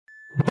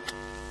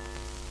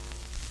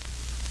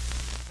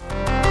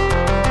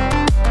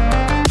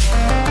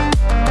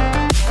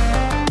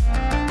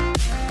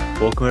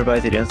Welcome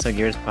everybody to the Unsung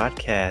Heroes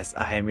podcast.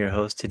 I am your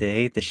host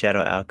today, the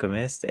Shadow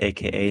Alchemist,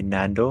 aka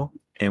Nando.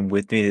 And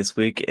with me this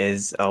week,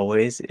 as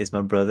always, is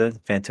my brother,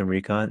 Phantom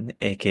Recon,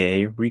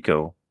 aka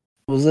Rico.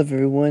 What's up,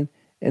 everyone,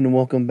 and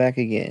welcome back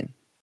again.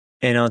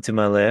 And on to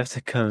my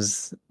left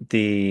comes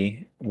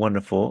the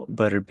wonderful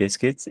Butter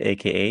Biscuits,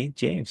 aka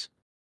James.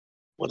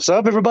 What's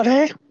up,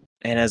 everybody?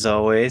 And as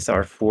always,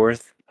 our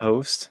fourth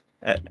host,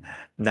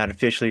 not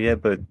officially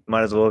yet, but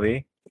might as well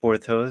be,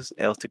 fourth host,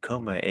 El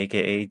Tacoma,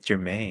 aka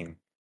Jermaine.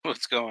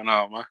 What's going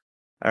on, man?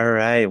 All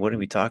right, what are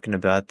we talking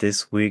about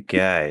this week,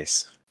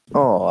 guys?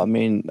 Oh, I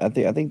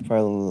think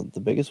probably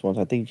the biggest ones.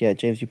 I think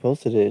James, you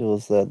posted it. It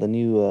was the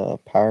new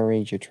Power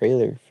Ranger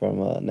trailer from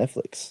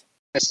Netflix.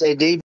 I say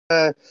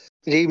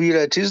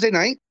debuted Tuesday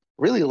night,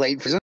 really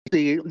late for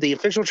the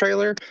official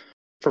trailer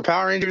for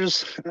Power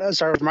Rangers.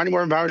 For Mighty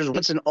Morphin Power Rangers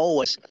Once and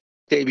Always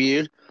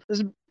debuted.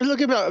 It's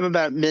looking about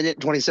a minute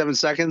 27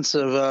 seconds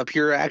of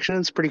pure action.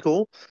 It's pretty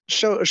cool.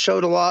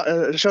 Showed a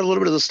little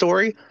bit of the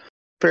story.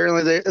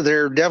 Apparently,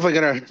 they're definitely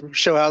going to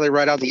show how they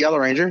write out the Yellow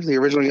Ranger, the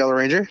original Yellow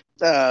Ranger.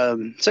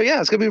 So yeah,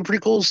 it's going to be a pretty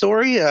cool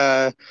story.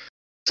 It's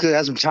going to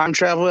have some time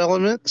travel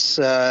elements.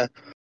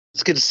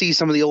 It's good to see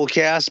some of the old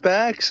cast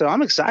back. So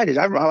I'm excited.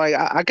 I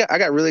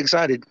got really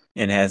excited.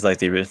 And it has I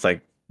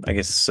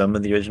guess some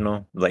of the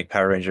original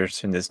Power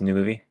Rangers in this new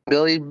movie.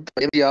 Billy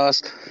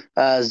Yoss,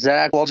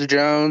 Zach, Walter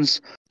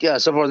Jones. Yeah,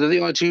 so far they're the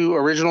only two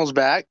originals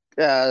back.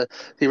 The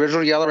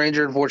original Yellow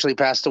Ranger unfortunately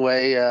passed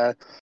away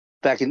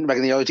back in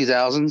the early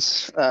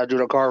 2000s due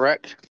to a car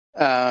wreck.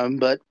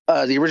 But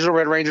the original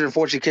Red Ranger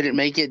unfortunately couldn't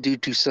make it due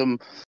to some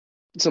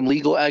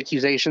legal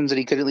accusations that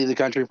he couldn't leave the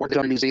country for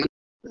going to New Zealand.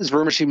 There's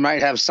rumors she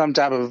might have some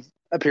type of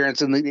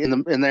appearance in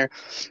there.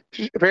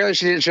 Apparently,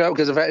 she didn't show up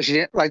because of the fact she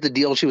didn't like the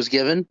deal she was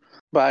given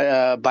by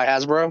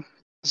Hasbro.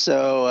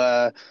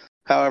 So,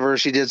 however,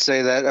 she did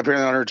say that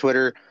apparently on her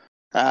Twitter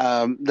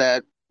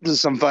that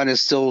some fun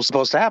is still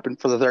supposed to happen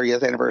for the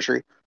 30th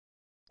anniversary.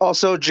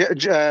 Also,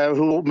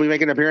 who will be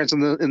making an appearance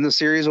in the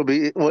series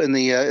in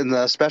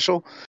the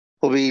special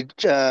will be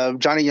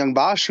Johnny Young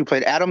Bosch, who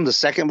played Adam, the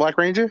second Black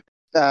Ranger,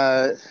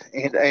 and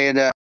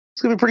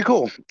it's gonna be pretty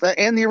cool.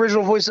 And the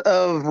original voice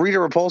of Rita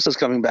Repulsa is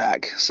coming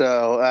back,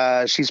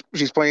 so she's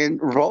playing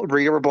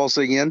Rita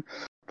Repulsa again,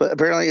 but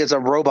apparently it's a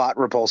robot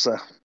Repulsa.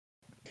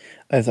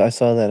 I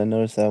saw that. I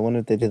noticed that. I wonder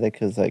if they did that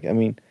because,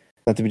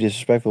 not to be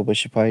disrespectful, but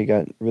she probably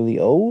got really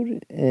old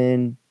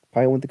and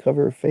probably went to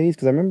cover her face.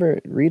 Because I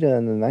remember Rita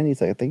in the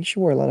 90s, I think she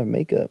wore a lot of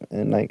makeup,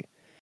 and I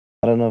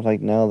don't know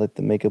if now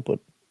the makeup would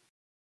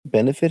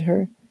benefit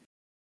her.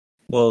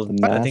 Well, the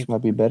mask I think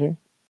might be better.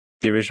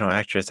 The original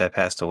actress that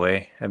passed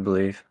away, I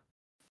believe.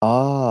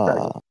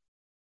 Ah.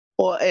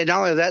 Well, and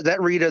not only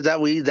that Rita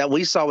that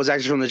we saw was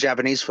actually from the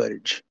Japanese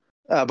footage.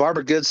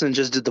 Barbara Goodson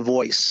just did the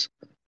voice,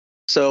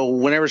 so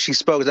whenever she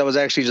spoke, that was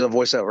actually just a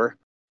voiceover.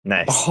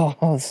 Nice.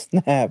 Oh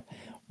snap!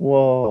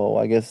 Whoa!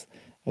 I guess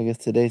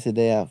today's the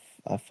day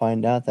I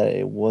find out that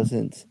it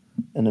wasn't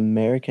an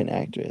American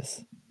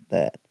actress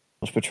that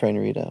was portraying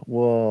Rita.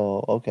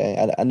 Whoa!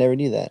 Okay, I never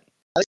knew that.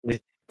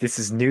 This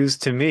is news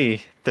to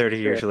me. 30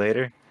 years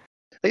later.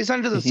 They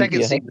signed to the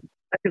second season.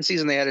 Second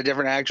season, they had a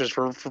different actress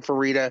for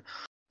Rita.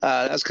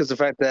 That's because the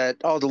fact that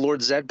all the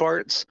Lord Zed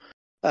parts,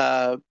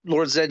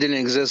 Lord Zed didn't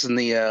exist in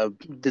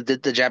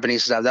the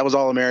Japanese stuff. That was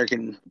all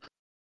American.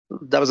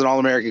 That was an all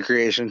American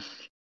creation.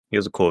 He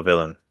was a cool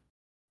villain.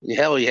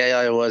 Hell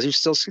yeah, it was.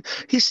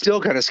 He's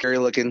still kind of scary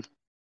looking.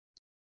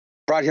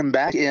 Brought him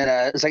back in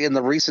it's like in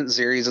the recent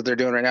series that they're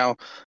doing right now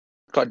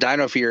called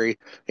Dino Fury,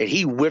 and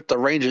he whipped the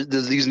Rangers,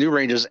 these new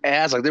Rangers'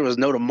 ass like there was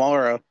no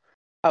tomorrow.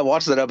 I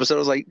watched that episode. I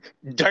was like,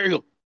 damn,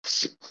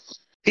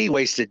 he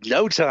wasted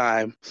no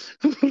time.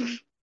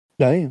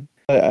 Damn.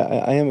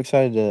 I am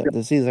excited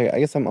to see this. I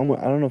guess I don't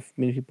know if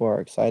many people are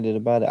excited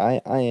about it.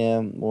 I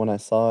am. When I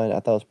saw it, I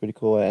thought it was pretty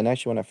cool. And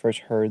actually, when I first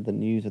heard the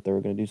news that they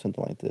were going to do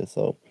something like this,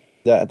 so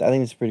I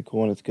think it's pretty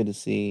cool, and it's good to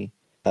see.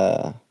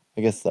 I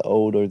guess the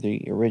old or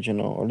the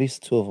original, or at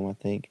least two of them, I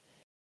think,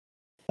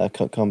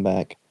 come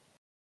back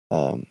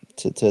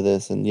to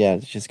this, and yeah,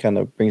 it just kind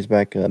of brings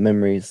back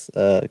memories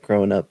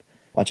growing up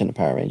watching the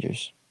Power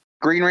Rangers.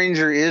 Green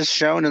Ranger is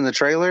shown in the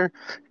trailer.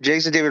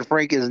 Jason David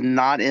Frank is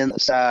not in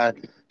this.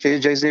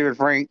 Jason David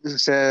Frank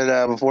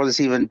said before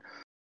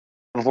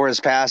his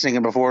passing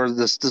and before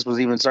this was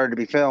even started to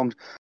be filmed,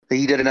 that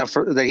he did enough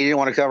that he didn't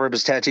want to cover up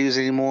his tattoos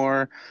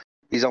anymore.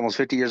 He's almost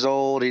 50 years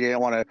old. He didn't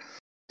want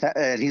to,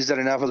 and he's done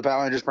enough of the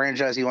Power Rangers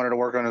franchise. He wanted to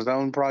work on his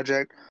own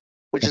project,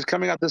 which is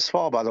coming out this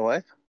fall, by the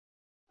way.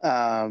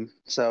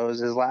 So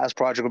his last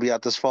project will be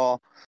out this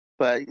fall.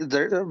 But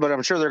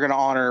I'm sure they're going to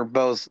honor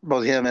both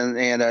him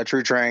and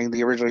True Trang,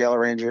 the original Yellow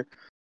Ranger,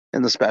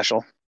 in the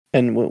special.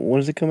 And when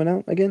is it coming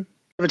out again?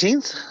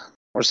 17th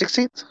or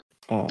 16th?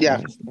 Oh,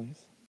 yeah,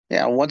 nice.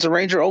 Yeah. Once a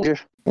Ranger, older.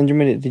 And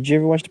Jermaine, did you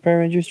ever watch the Power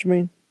Rangers,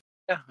 Jermaine?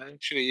 Yeah, I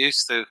actually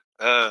used to.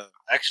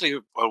 Actually,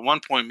 at one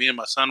point, me and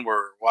my son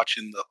were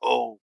watching the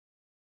whole.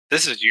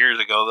 This is years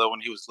ago, though, when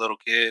he was a little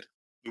kid.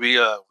 We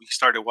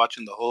started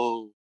watching the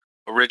whole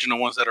original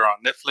ones that are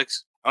on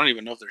Netflix. I don't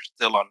even know if they're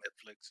still on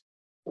Netflix.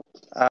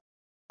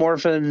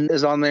 Morphin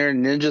is on there,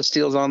 Ninja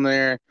Steel's on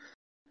there,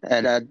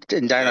 and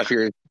Dino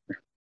Fury.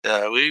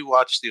 Yeah, we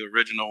watched the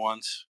original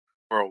ones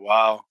for a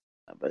while.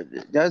 But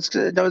that's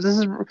good. No, this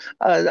is.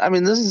 I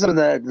mean, this is something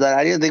that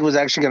I didn't think was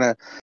actually going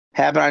to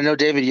happen. I know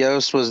David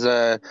Yost was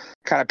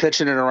kind of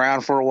pitching it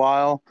around for a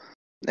while,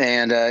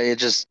 and it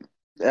just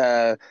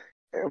when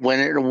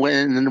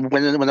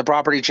the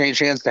property changed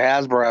hands to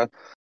Hasbro,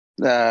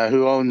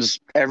 who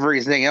owns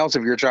everything else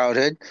of your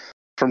childhood,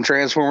 from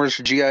Transformers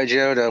to GI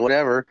Joe to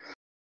whatever.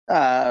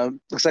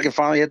 Looks like it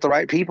finally hit the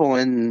right people,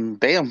 and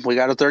bam, we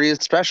got a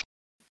 30th special.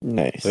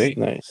 Nice, Sweet.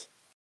 nice.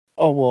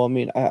 Oh well, I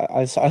mean,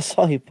 I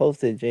saw you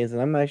posted, James, and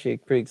I'm actually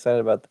pretty excited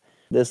about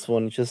this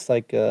one. Just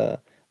like the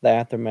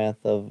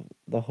aftermath of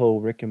the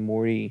whole Rick and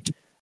Morty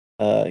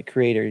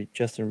creator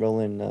Justin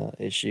Rowland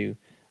issue.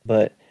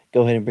 But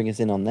go ahead and bring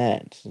us in on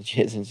that,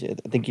 since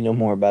I think you know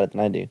more about it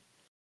than I do.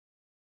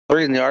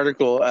 Reading the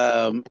article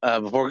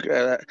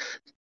before.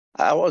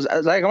 I want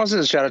to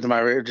send a shout out to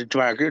my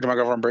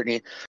girlfriend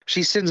Brittany.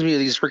 She sends me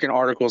these freaking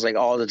articles like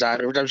all the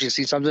time. Every time she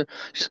sees something,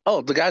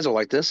 oh, the guys will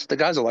like this. The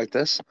guys will like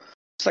this.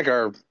 It's like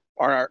our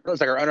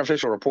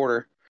unofficial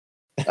reporter.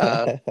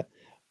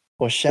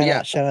 Well,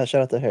 shout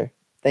out to her.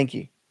 Thank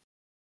you.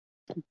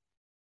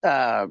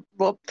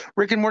 Well,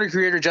 Rick and Morty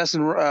creator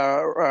Justin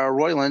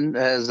Roiland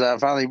has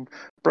finally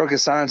broke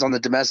his silence on the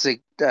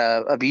domestic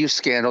abuse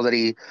scandal that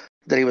he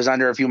was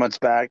under a few months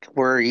back,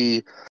 where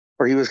he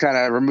was kind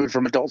of removed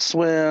from Adult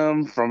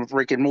Swim, from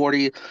Rick and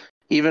Morty,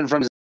 even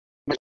from his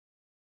which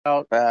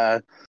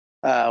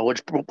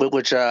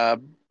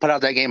put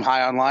out that game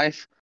High on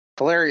Life.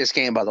 Hilarious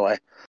game, by the way.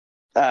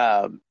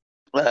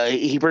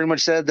 He pretty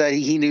much said that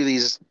he knew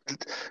these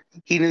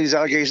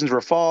allegations were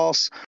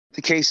false.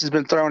 The case has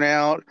been thrown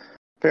out.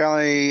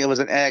 Apparently, it was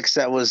an ex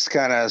that was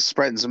kind of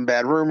spreading some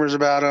bad rumors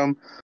about him,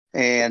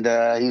 and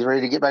he's ready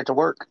to get back to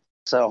work.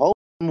 So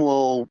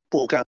hopefully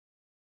we'll kind of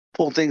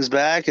pull things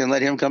back and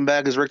let him come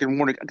back as Rick and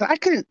Morty. I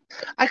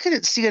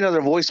couldn't see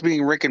another voice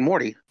being Rick and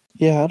Morty.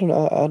 Yeah, I don't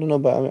know,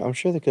 but I'm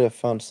sure they could have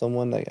found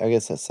someone that I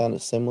guess that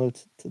sounded similar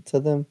to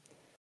them.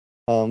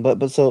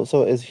 But so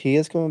is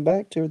he coming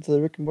back to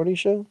the Rick and Morty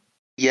show?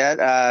 Yet,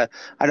 I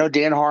know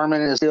Dan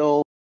Harmon is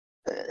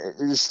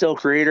still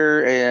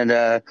creator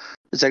and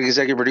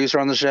executive producer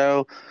on the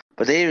show,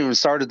 but they haven't even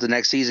started the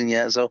next season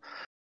yet. So,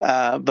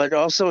 but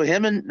also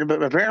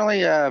but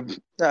apparently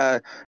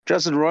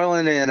Justin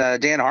Roiland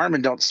and Dan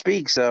Harmon don't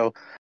speak, so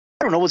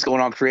I don't know what's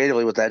going on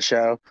creatively with that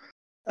show.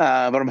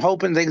 But I'm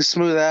hoping things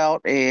smooth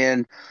out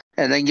and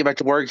they can get back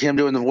to work. Him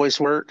doing the voice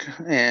work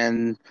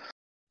and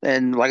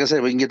like I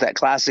said, we can get that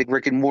classic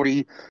Rick and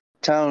Morty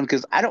tone,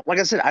 because I don't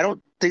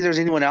think there's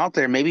anyone out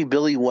there. Maybe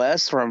Billy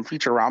West from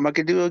Futurama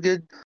could do a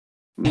good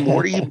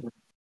Morty.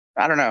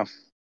 I don't know.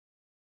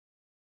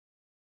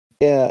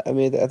 Yeah, I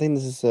mean, I think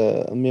this is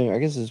I mean, I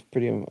guess it's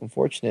pretty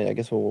unfortunate. I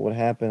guess what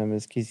happened. I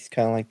mean, he's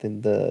kind of like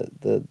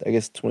the I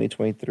guess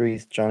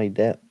 2023's Johnny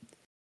Depp.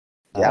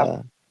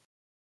 Yeah.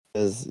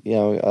 Because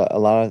a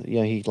lot of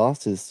he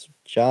lost his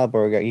job,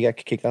 or he got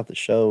kicked off the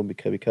show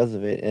because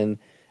of it. And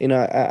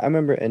I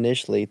remember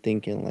initially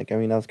thinking, like, I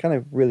mean, I was kind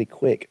of really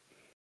quick,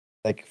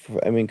 like,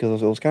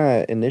 because it was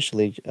kind of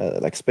initially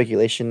like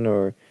speculation,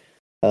 or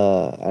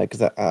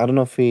because I don't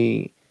know if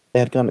they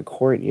had gone to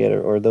court yet,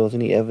 or there was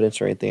any evidence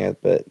or anything.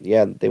 But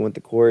yeah, they went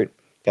to court,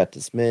 got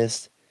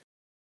dismissed,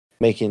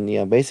 making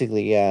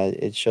basically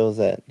it shows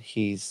that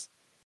he's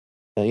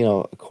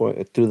through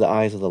the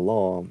eyes of the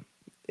law,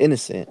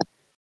 innocent.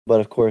 But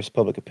of course,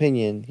 public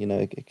opinion,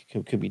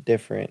 it could be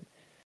different.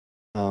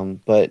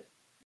 But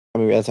I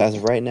mean, as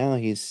of right now,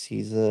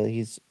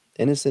 he's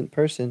innocent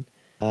person.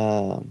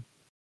 And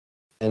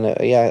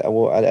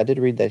I did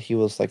read that he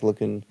was like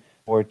looking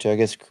forward to, I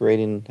guess,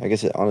 creating, I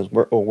guess, on his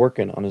work or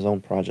working on his own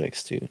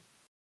projects too.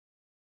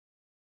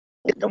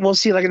 We'll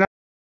see. Like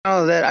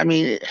now that, I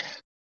mean,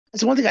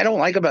 it's one thing I don't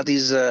like about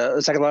these.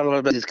 It's like a lot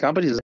about these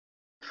companies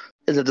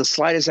is that the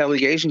slightest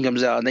allegation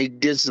comes out and they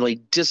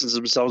distance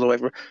themselves away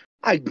from.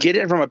 I get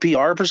it from a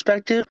PR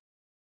perspective,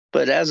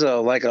 but as a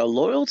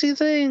loyalty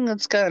thing,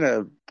 it's kind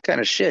of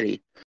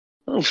shitty.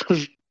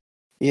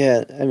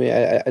 Yeah, I mean,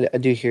 I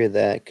do hear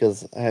that,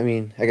 because I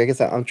mean, I guess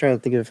I'm trying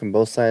to think of it from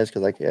both sides,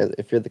 because like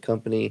if you're the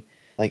company,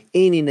 like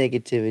any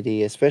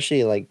negativity,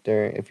 especially like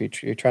if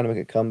you're trying to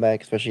make a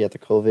comeback, especially after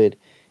COVID,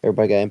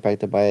 everybody got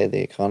impacted by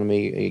the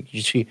economy.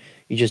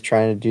 You're just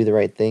trying to do the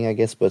right thing, I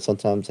guess, but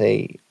sometimes,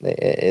 hey,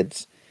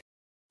 it's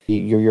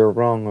you're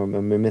wrong or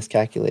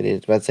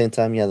miscalculated. But at the same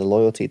time, yeah, the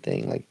loyalty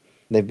thing, like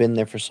they've been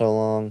there for so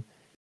long,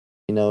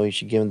 you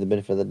should give them the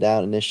benefit of the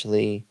doubt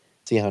initially,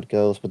 see how it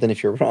goes. But then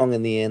if you're wrong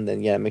in the end,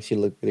 then yeah, it makes you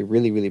look really,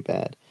 really, really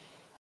bad.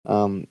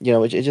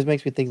 It just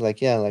makes me think, like,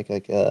 yeah,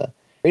 for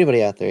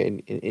anybody out there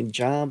in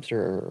jobs,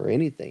 or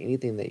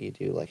anything that you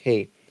do, like,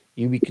 hey,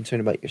 you be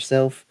concerned about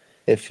yourself.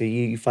 If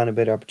you find a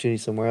better opportunity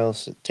somewhere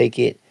else, take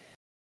it.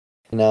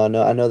 No,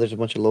 I know there's a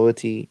bunch of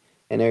loyalty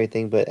and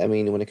everything, but I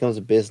mean, when it comes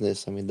to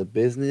business, I mean, the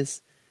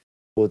business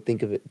will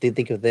think of it. They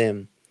think of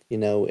them,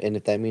 and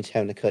if that means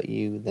having to cut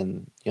you,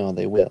 then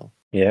they will.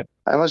 Yep.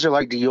 Unless you're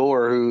like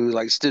Dior, who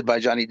like stood by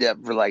Johnny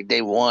Depp for like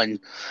day one.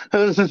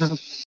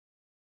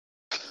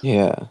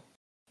 Yeah.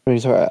 I mean,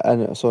 so I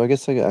know. So I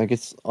guess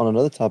on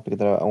another topic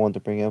that I wanted to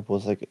bring up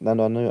was like, I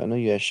know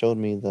you guys showed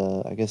me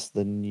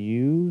the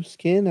new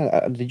skin.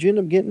 Did you end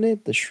up getting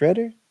it, the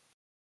Shredder?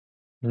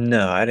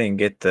 No, I didn't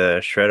get the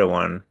Shredder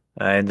one.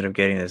 I ended up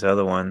getting this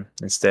other one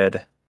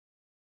instead.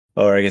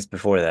 Or I guess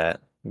before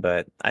that.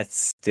 But I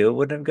still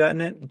wouldn't have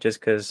gotten it just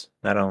because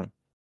I don't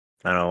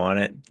want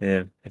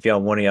it. If y'all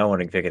want it, y'all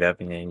want to pick it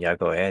up and then y'all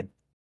go ahead.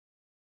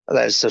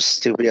 That is so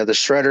stupid. Yeah, the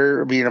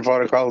Shredder being a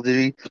part of Call of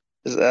Duty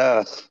is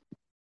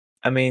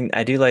I mean,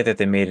 I do like that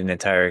they made an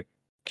entire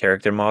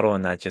character model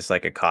and not just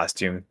like a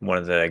costume one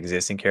of the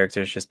existing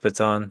characters just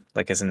puts on,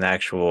 like it's an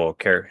actual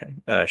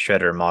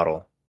Shredder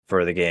model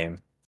for the game.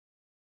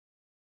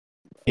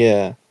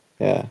 Yeah,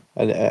 yeah.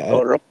 I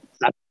oh,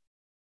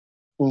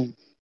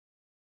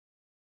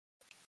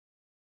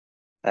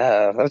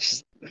 that's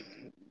just,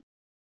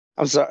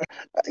 I'm sorry.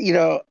 You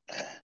know,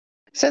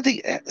 sad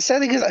thing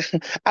is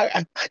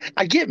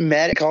I get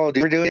mad at Call of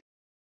Duty for doing it,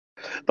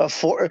 but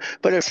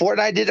if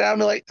Fortnite did it, I'm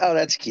like, oh,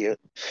 that's cute.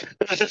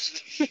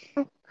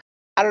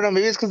 I don't know.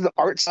 Maybe it's because the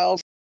art style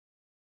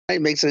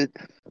makes it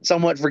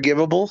somewhat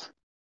forgivable,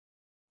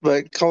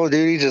 but Call of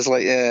Duty just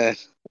like,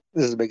 this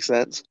doesn't make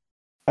sense.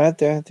 I have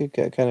to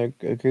kind of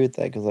agree with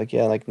that because like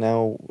yeah, like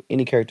now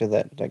any character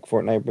that like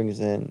Fortnite brings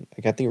in,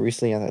 like I think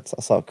recently I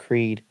saw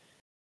Creed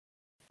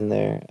in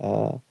there.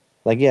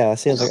 Like yeah, I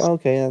see. I was like, oh,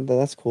 okay,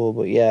 that's cool.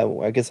 But yeah,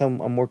 I guess I'm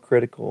more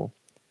critical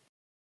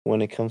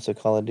when it comes to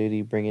Call of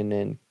Duty bringing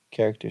in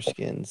character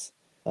skins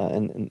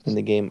in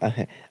the game.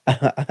 I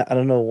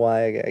don't know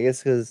why. I guess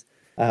because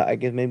I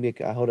guess maybe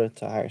I hold it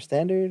to a higher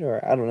standard,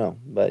 or I don't know.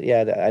 But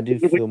yeah, I do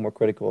feel more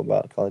critical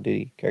about Call of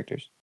Duty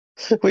characters.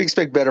 We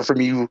expect better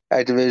from you,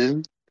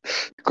 Activision.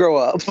 Grow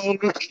up. I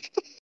mean,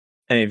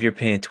 if you're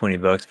paying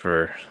 $20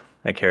 for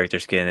a character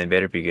skin, it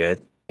better be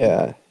good.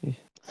 Yeah, I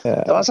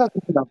yeah. also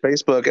something on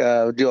Facebook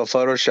do a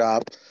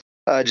Photoshop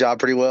job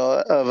pretty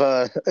well.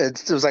 Of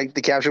it was like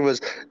the caption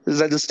was, "Is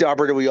that the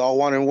operator we all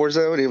want in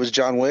Warzone?" It was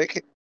John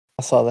Wick.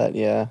 I saw that.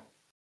 Yeah,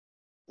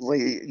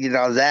 Like,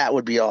 that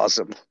would be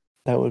awesome.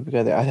 that would be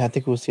good. I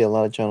think we'll see a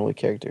lot of John Wick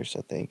characters.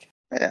 I think.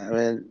 Yeah, I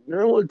mean,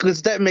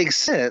 because that makes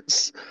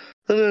sense.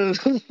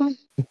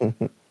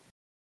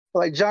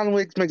 Like John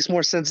Wick makes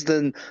more sense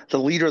than the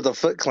leader of the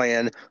Foot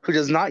Clan who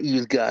does not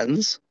use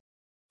guns.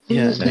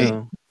 Yeah, No, he,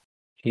 no.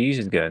 he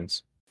uses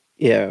guns.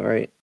 Yeah,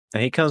 right.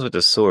 And he comes with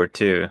a sword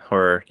too.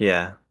 Or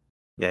yeah,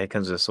 he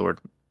comes with a sword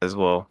as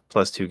well,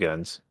 plus two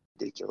guns.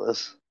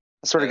 Ridiculous.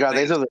 I swear to I God,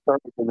 they think throw the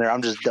turtles in there.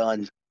 I'm just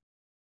done.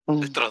 they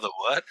If throw the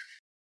what?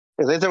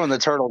 they throw in the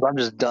turtles, I'm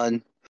just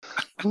done.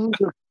 I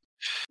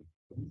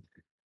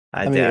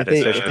I mean, doubt,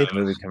 especially with the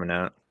movie coming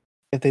out.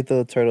 if they throw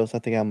the turtles, I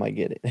think I might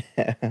get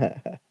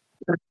it.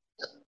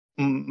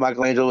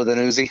 Michelangelo with an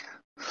Uzi.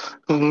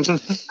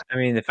 I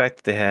mean, the fact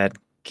that they had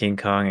King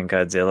Kong and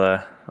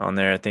Godzilla on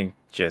there, I think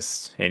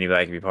just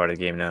anybody can be part of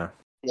the game now.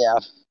 Yeah.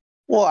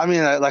 Well, I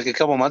mean, like a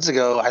couple months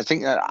ago, I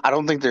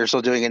don't think they're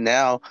still doing it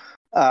now.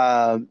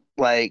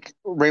 Like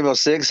Rainbow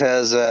Six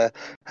has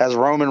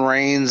Roman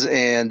Reigns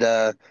and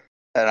I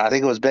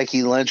think it was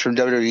Becky Lynch from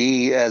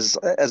WWE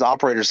as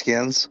operator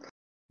skins.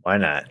 Why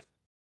not?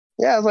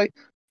 Yeah, I was like,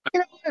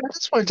 at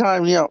this point in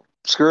time,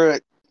 screw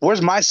it.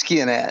 Where's my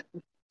skin at?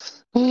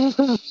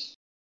 With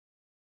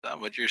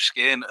your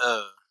skin,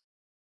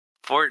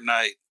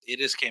 Fortnite, it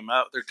just came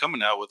out. They're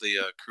coming out with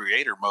a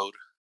creator mode,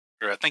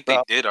 or I think they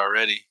Uh, did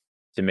already.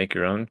 To make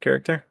your own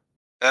character?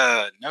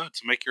 No,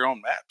 to make your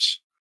own maps.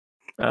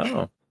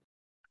 Oh,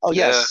 oh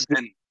yes,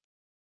 And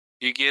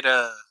you get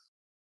I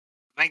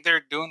think they're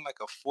doing like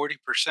a 40%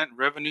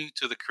 revenue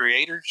to the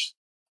creators,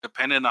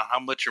 depending on how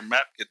much your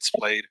map gets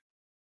played.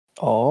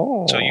 So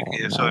Oh, so if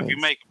you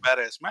nice. make a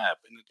badass map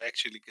and it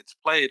actually gets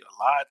played a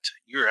lot,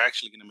 you're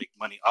actually going to make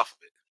money off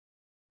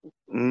of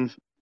it.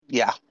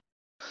 yeah,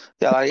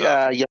 yeah, like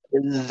So yeah.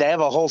 They have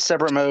a whole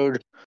separate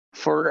mode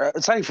for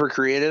it's like for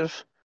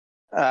creative.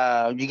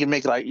 You can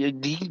make you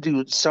can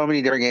do so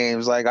many different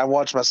games. Like I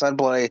watched my son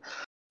play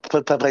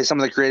some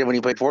of the creative when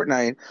he played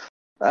Fortnite.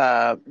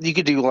 You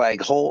could do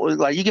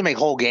you can make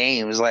whole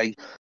games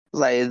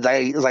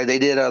they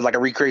did like a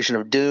recreation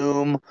of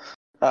Doom,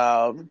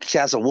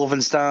 Castle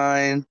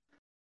Wolfenstein.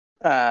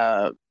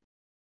 Uh,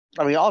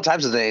 I mean all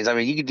types of things. I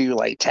mean you could do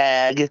like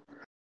tag.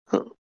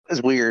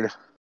 It's weird.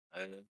 uh,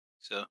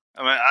 so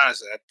I mean,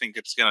 honestly, I think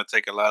it's going to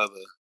take a lot of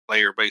the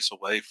player base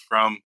away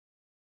from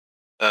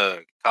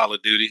Call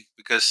of Duty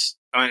because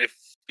I mean, if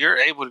you're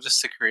able just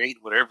to create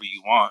whatever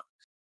you want,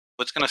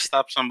 what's going to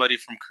stop somebody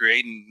from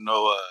creating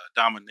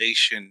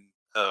domination,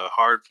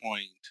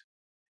 hardpoint,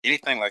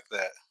 anything like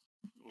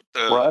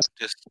that? Rust.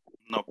 Just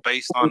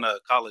based on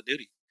Call of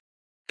Duty,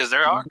 because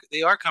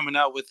they are coming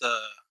out with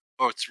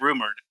or it's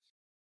rumored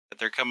that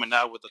they're coming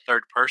out with a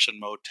third person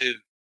mode too,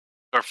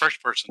 or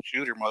first person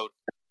shooter mode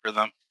for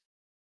them.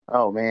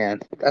 Oh man,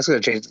 that's gonna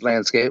change the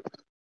landscape.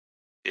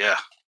 Yeah,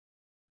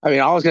 I mean,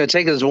 all it's gonna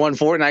take is one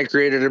Fortnite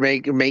creator to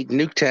make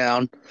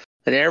Nuketown,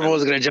 and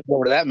everyone's gonna jump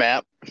over to that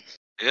map.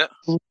 yeah.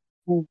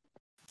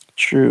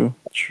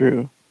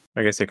 True.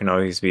 I guess there can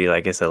always be, like,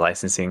 I guess, a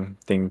licensing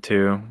thing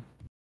too,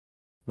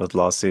 with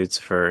lawsuits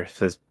for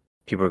if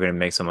people are going to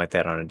make something like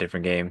that on a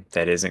different game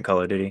that isn't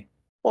Call of Duty.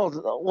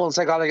 Well, it's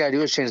like all they gotta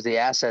do is change the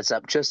assets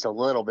up just a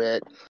little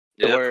bit,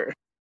 to Yep. where,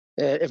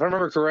 if I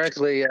remember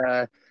correctly,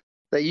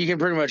 that you can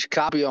pretty much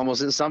copy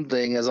almost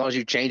something as long as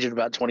you change it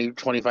about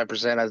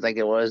 25%. I think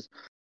it was.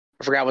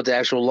 I forgot what the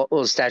actual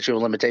statute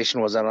of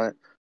limitation was on it.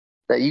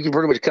 That you can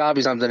pretty much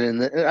copy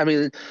something. I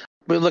mean,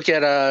 we look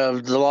at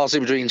the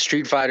lawsuit between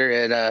Street Fighter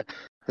and I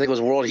think it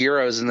was World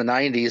Heroes in the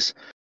 '90s.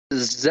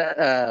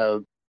 Yeah,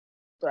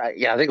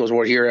 I think it was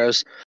World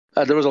Heroes.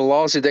 There was a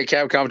lawsuit that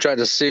Capcom tried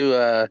to sue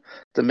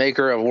the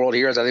maker of World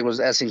Heroes. I think it was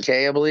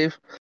SNK, I believe.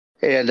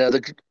 And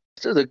and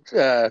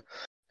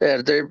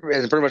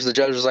pretty much the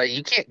judge was like,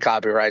 "You can't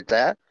copyright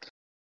that.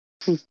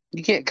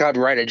 You can't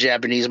copyright a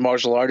Japanese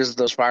martial artist with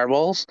those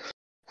fireballs."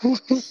 I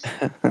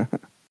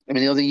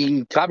mean, the only thing you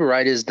can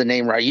copyright is the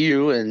name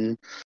Ryu and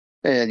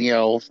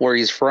where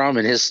he's from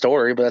and his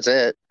story, but that's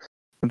it.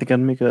 I think I'd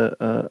make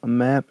a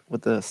map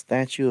with a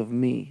statue of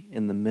me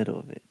in the middle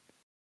of it.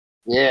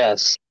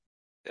 Yes.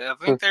 Yeah, I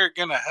think they're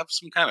gonna have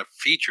some kind of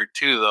feature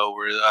too, though,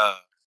 where I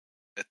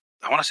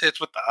want to say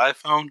it's with the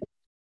iPhone,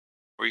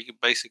 where you can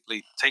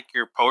basically take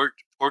your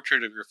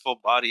portrait of your full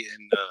body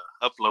and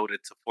upload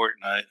it to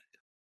Fortnite.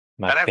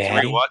 My I'd have to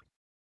baddie? rewatch.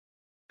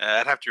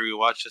 I'd have to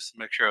rewatch just to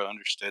make sure I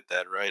understood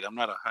that right. I'm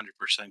not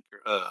 100%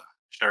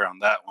 sure on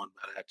that one,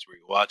 but I'd have to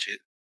rewatch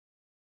it.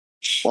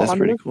 Well, That's I mean,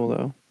 pretty cool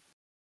though.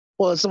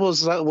 Well, it's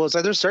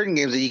like there's certain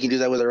games that you can do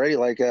that with already.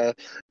 Like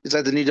it's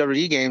like the new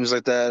WWE games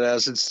like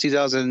that since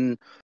 2000.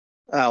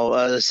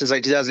 Since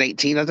like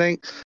 2018, I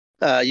think.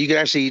 You can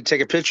actually take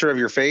a picture of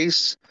your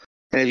face,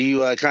 and if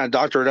you kind of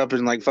doctor it up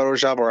in like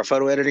Photoshop or a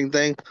photo editing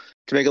thing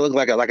to make it look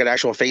like an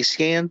actual face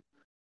scan,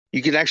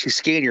 you can actually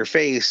scan your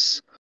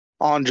face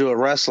onto a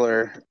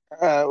wrestler,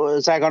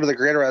 tag onto the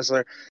creator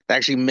wrestler, and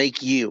actually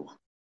make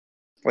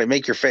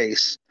make your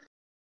face.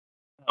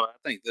 Oh, I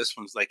think this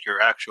one's like your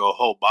actual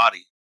whole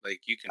body. Like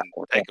you can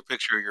take a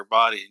picture of your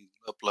body and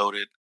upload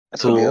it.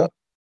 That's Cool. gonna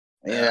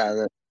be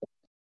yeah.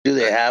 Do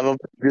they have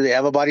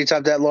a body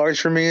type that large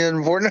for me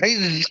in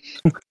Fortnite?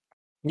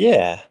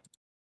 Yeah.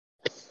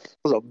 It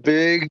was a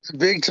big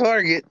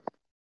target.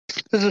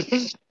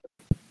 But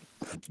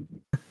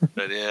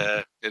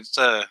yeah, it's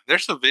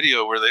there's a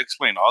video where they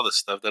explain all the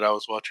stuff that I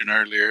was watching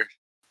earlier.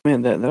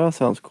 Man, that all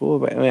sounds cool.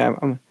 But I mean,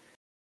 I'm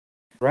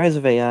Rise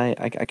of AI.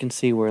 I can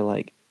see where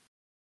like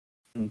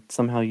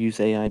somehow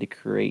use AI to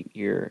create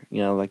your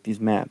like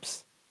these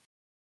maps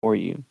for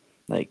you.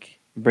 Like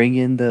bring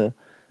in the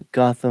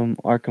Gotham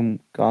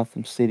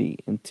City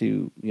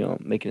into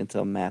make it into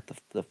a map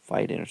to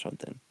fight in or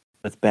something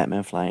with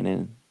Batman flying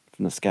in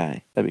from the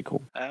sky. That'd be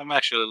cool. I'm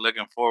actually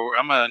looking forward.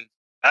 I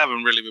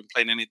haven't really been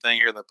playing anything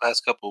here the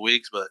past couple of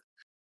weeks, but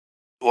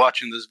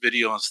watching this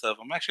video and stuff,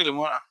 I'm actually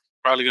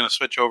probably going to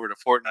switch over to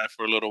Fortnite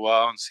for a little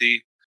while and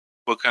see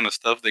what kind of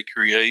stuff they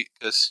create.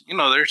 Because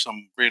there's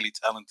some really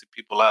talented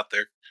people out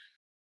there.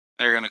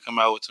 They're going to come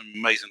out with some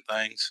amazing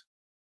things.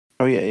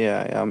 Oh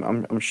yeah.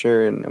 I'm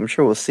sure, and I'm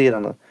sure we'll see it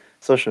on the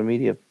social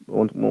media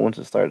once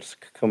it starts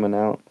coming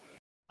out.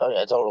 Oh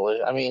yeah,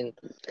 totally. I mean,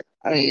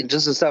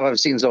 just the stuff I've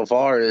seen so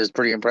far is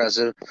pretty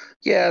impressive.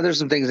 Yeah, there's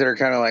some things that are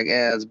kind of like,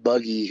 it's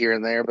buggy here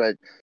and there, but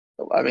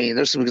I mean,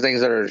 there's some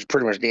things that are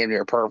pretty much damn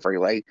near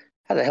perfect. Like,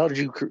 how the hell did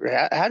you?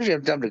 How did you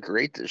have time to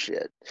create this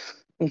shit?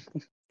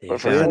 They For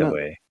found a someone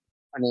way.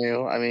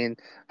 new, I mean,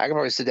 I could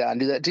probably sit down and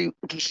do that too.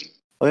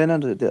 Oh yeah,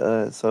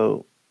 no,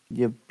 so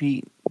you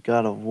beat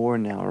God of War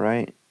now,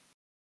 right?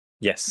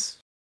 Yes.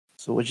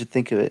 So what'd you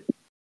think of it?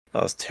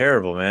 That was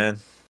terrible, man.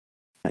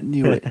 I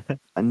knew it.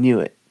 I knew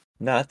it.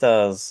 No, I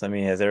thought it was, I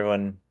mean, has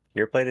everyone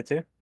here played it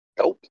too?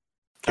 Nope.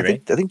 I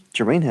think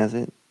Jermaine has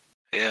it.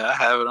 Yeah, I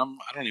have it. I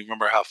don't even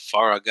remember how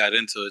far I got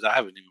into it. I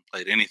haven't even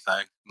played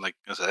anything. Like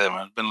I said,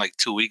 man, it's been like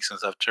 2 weeks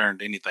since I've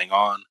turned anything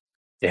on.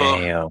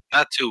 Damn. Well,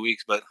 not 2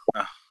 weeks, but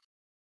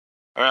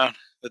around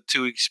the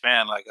 2 week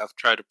span, like I've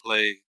tried to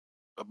play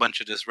a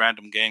bunch of just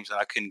random games and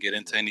I couldn't get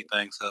into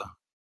anything. So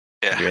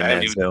yeah, You're in I haven't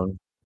that even. zone.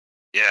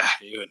 Yeah,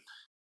 even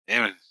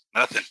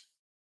nothing.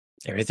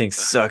 Everything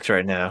sucks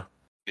right now.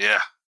 Yeah,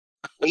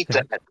 Hate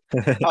that.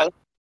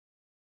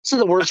 This is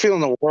the worst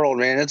feeling in the world,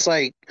 man. It's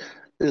like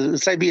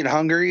being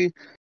hungry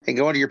and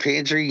going to your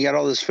pantry. You got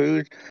all this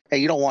food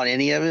and you don't want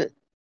any of it.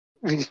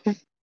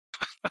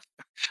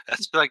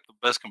 that's like the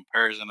best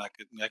comparison I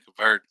could have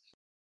heard.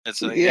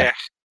 It's like Yeah.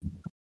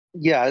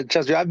 Yeah,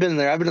 trust me, I've been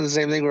there. I've been in the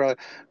same thing where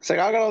it's like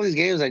I got all these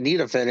games I need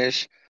to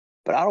finish,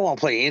 but I don't want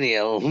to play any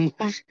of them.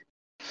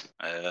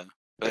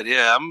 But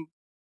yeah,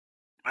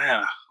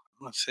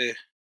 let's see,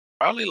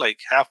 probably like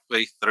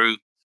halfway through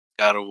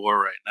God of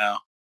War right now.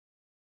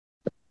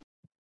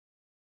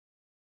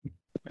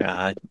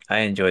 Yeah, I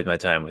enjoyed my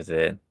time with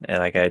it, and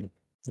like I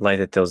like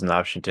that there was an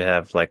option to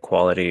have like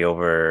quality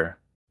over,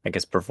 I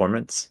guess,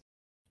 performance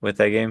with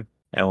that game.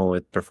 I went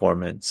with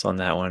performance on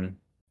that one,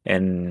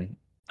 and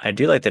I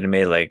do like that it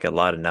made like a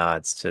lot of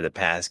nods to the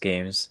past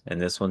games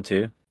and this one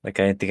too. Like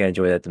I think I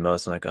enjoyed that the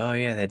most. I'm like, oh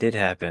yeah, that did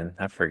happen.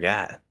 I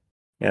forgot.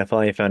 Yeah, I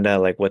finally found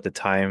out like what the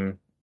time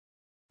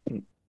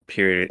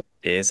period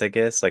is, I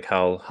guess, like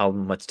how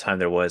much time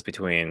there was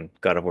between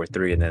God of War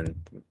 3 and then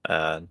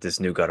this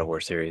new God of War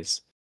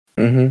series.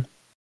 Mm-hmm.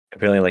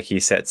 Apparently, like he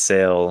set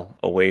sail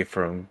away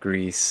from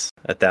Greece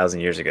 1,000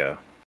 years ago.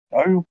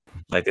 Oh,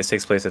 Like this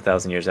takes place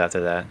 1,000 years after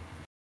that.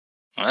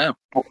 Wow.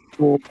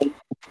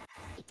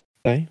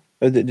 Okay.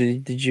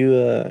 Did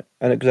you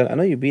cause I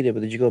know you beat it,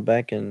 but did you go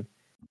back and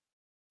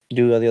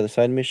do all the other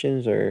side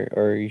missions,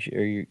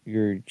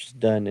 you're just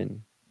done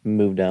and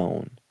moved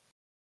on?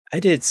 I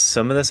did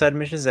some of the side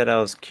missions that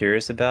I was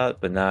curious about,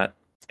 but not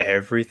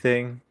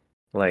everything.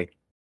 Like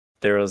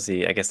there was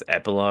I guess, the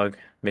epilogue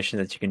mission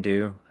that you can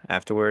do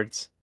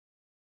afterwards.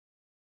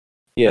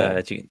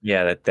 Yeah.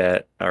 Yeah,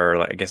 that are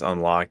like, I guess,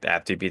 unlocked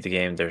after you beat the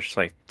game. There's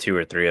like 2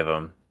 or 3 of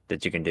them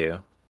that you can do.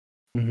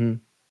 Mm-hmm.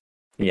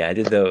 Yeah, I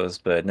did those,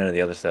 but none of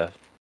the other stuff.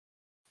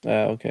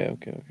 Okay.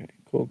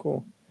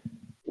 Cool.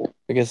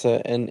 I guess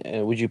and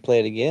would you play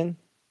it again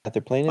after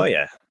playing Oh it?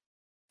 yeah,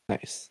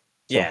 Nice.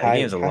 So yeah, the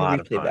game's a high lot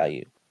of replay fun.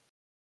 value.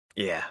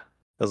 Yeah,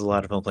 it was a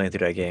lot of fun playing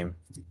through that game.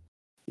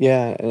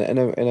 Yeah,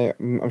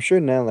 I'm sure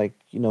now, like,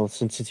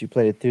 since you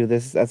played it through,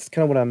 that's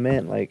kind of what I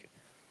meant. Like,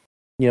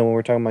 when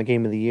we're talking about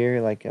game of the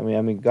year, like, I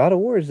mean, God of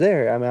War is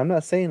there. I mean, I'm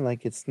not saying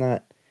like it's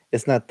not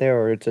there,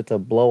 or it's a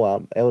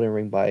blowout Elden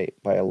Ring by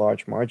a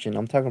large margin.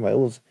 I'm talking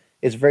about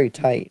it's very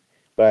tight,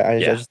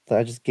 but Yeah,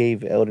 I just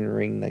gave Elden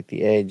Ring like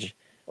the edge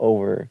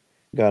over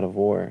God of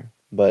War.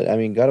 But I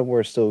mean, God of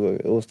War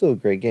it was still a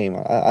great game.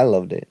 I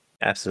loved it.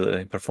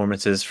 absolutely.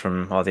 Performances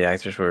from all the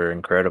actors were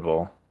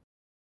incredible,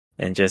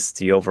 and just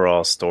the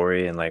overall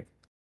story and like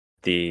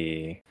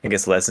I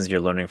guess, lessons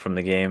you're learning from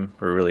the game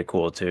were really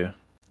cool too.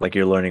 Like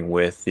you're learning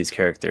with these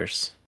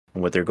characters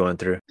and what they're going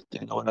through.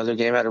 you know, another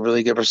game had a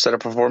really good set of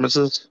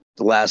performances.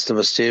 The Last of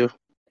Us 2.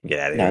 Get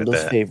out of here with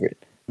Nando's that.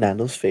 favorite.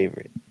 Nando's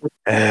favorite.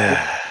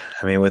 I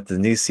mean, with the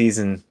new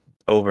season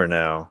over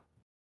now,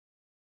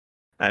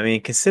 I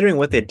mean, considering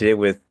what they did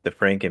with the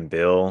Frank and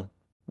Bill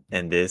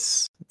and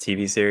this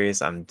TV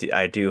series,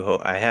 I do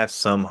hope, I have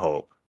some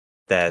hope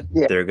that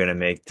Yeah. they're gonna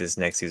make this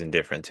next season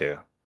different too.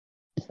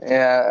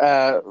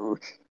 Yeah.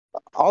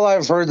 All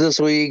I've heard this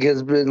week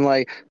has been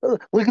like, "Oh,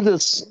 look at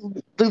this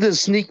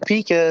sneak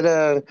peek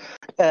at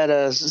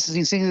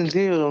season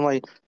 2." I'm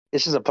like,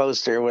 it's just a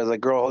poster with a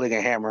girl holding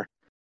a hammer.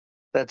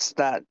 That's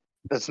not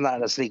that's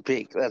not a sneak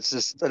peek. That's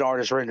just an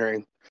artist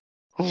rendering.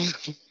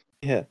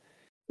 Yeah.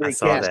 I They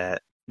saw can't.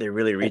 that they're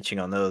really reaching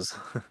on those.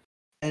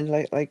 And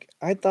like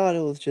I thought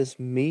it was just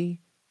me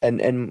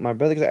and my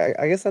brother. 'Cause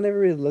I guess I never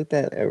really looked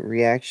at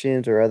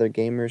reactions or other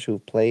gamers who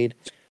played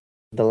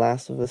The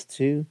Last of Us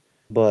 2.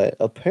 But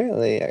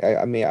apparently,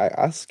 I mean, I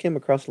just came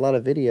across a lot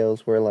of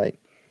videos where, like,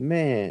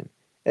 man,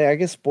 I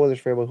guess spoilers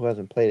for everyone who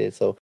hasn't played it.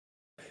 So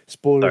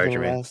spoilers Sorry,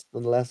 Jermaine.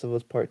 on The Last of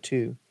Us Part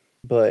 2.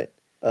 But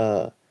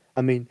I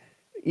mean,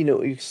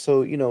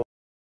 so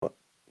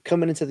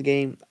coming into the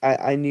game,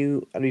 I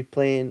knew I'd be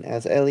playing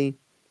as Ellie.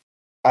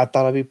 I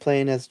thought I'd be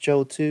playing as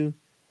Joe too,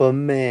 but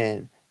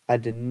man, I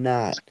did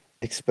not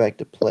expect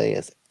to play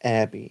as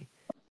Abby.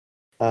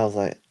 I was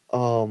like,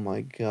 oh my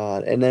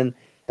god! And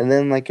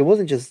then like it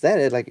wasn't just that.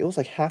 It was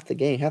like half the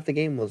game. Half the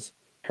game was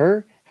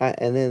her,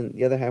 and then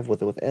the other half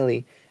with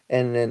Ellie.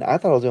 And then I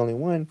thought I was the only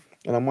one.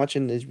 And I'm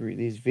watching these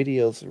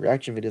videos,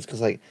 reaction videos, because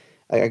like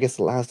I guess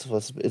The Last of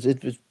Us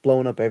it's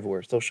blowing up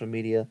everywhere. Social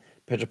media.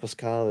 Pedro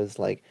Pascal is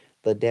like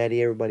the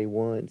daddy everybody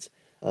wants.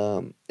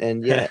 And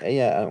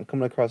yeah, I'm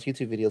coming across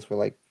YouTube videos where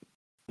like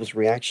this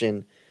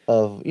reaction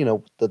of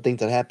the things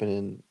that happened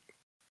in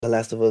The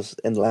Last of Us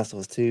and The Last of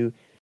Us 2.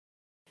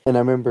 And I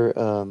remember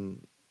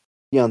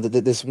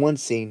this one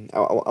scene.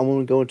 I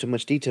won't go into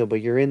much detail,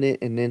 but you're in it,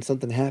 and then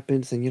something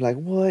happens, and you're like,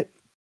 "What?"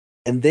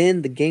 And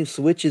then the game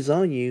switches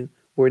on you,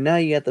 where now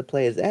you have to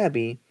play as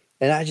Abby.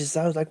 And I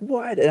was like,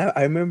 "What?" And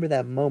I remember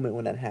that moment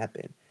when that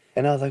happened,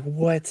 and I was like,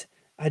 "What?"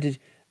 I did.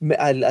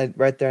 I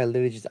right there. I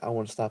literally I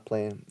want to stop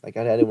playing. Like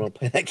I didn't want to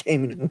play that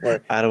game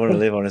anymore. I don't want to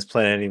live on this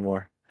planet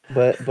anymore.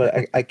 But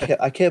I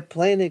kept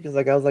playing it because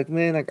like I was like,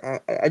 man, like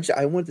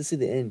I wanted to see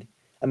the end.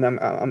 I mean,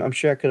 I'm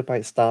sure I could have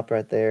probably stopped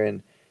right there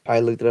and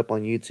probably looked it up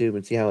on YouTube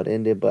and see how it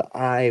ended, but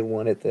I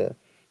wanted to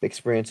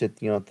experience it,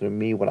 through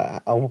me what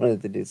I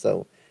wanted to do.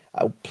 So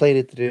I played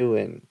it through,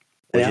 and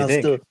I mean, What'd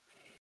you think?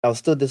 I was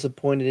still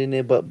disappointed in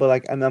it, but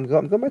like I'm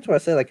going back to what I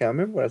said. Like I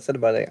remember what I said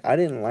about it. I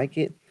didn't like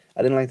it.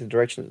 I didn't like the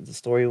direction that the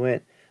story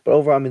went. But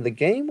overall, I mean, the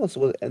game was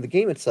the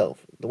game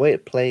itself, the way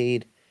it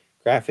played,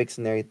 graphics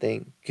and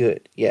everything,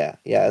 good. Yeah,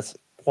 it's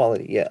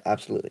quality. Yeah,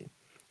 absolutely.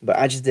 But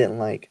I just didn't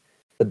like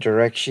the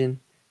direction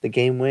the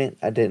game went.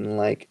 I didn't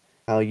like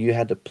how you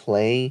had to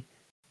play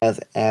as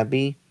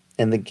Abby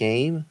in the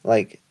game.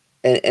 Like,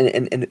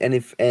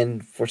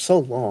 and for so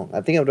long,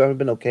 I think it would have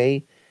been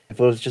okay if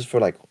it was just for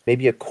like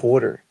maybe a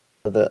quarter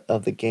of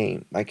the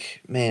game.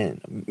 Like,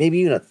 man, maybe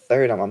even a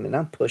third.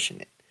 I'm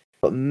pushing it,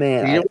 but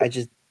man, You I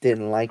just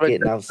didn't like know,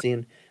 it, and I was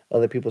seeing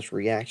other people's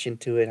reaction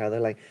to it, how they're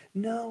like,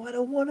 "No, I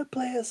don't want to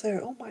play as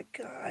her." Oh my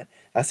god!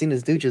 I seen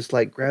this dude just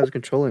like grab his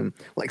controller and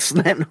like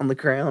slamming on the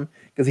ground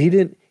because he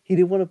didn't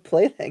want to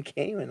play that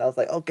game, and I was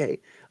like, okay,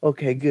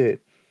 good.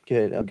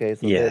 Good. Okay,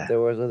 so Yeah, there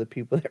was other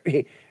people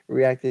that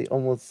reacted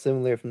almost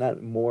similar, if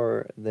not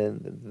more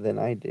than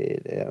I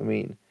did. I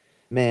mean,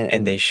 man,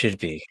 and they and should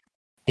be.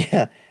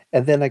 yeah,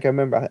 and then like I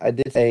remember I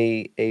did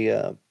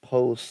a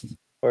post,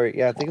 or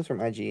yeah, I think it's from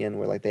IGN,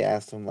 where like they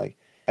asked him like,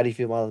 how do you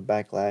feel about the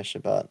backlash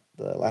about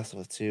The Last of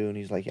Us 2? And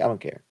he's like, I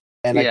don't care.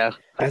 And like Yeah.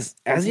 as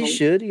he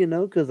should,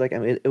 because like I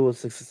mean it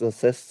was a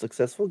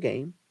successful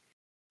game.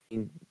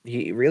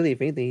 He really,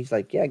 if anything, he's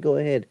like, yeah, go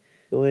ahead,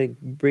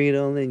 bring it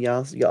on in.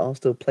 Y'all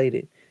still played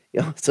it.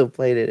 Y'all still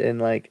played it,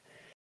 and like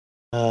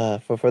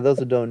for those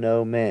who don't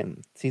know,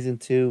 man, season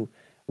two,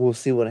 we'll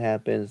see what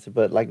happens.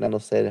 But like Nando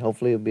said,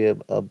 hopefully it'll be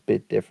a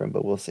bit different,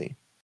 but we'll see.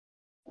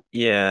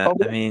 Yeah, Oh,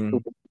 I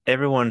mean,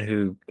 everyone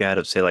who got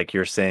upset, like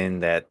you're saying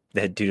that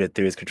dude that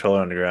threw his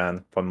controller on the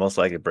ground for most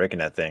likely breaking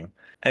that thing.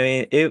 I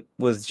mean, it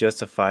was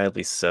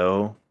justifiably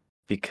so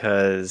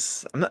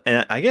because I'm not,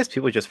 and I guess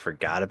people just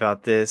forgot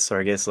about this, or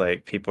I guess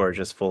like people are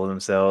just full of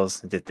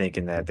themselves into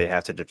thinking that they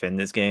have to defend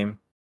this game.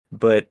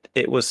 But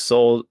it was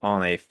sold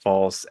on a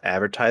false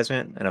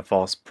advertisement and a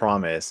false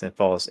promise and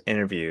false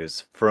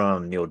interviews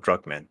from Neil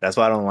Druckmann. That's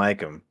why I don't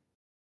like him.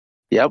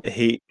 Yep.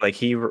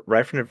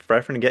 Right from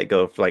the get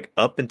go, like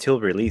up until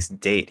release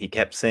date, he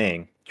kept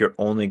saying you're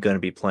only going to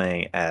be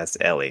playing as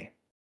Ellie,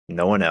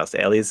 no one else.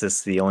 Ellie is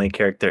just the only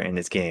character in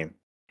this game,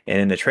 and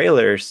in the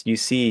trailers, you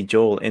see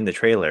Joel in the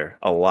trailer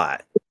a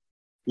lot, and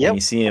Yep.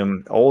 you see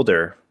him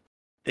older,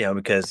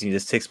 because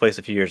this takes place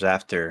a few years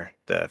after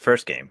the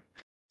first game.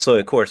 So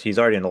of course he's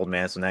already an old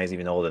man, so now he's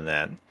even older than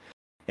that,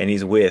 and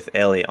he's with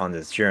Ellie on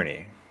this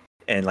journey,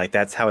 and like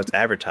that's how it's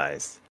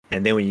advertised.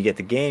 And then when you get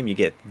the game, you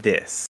get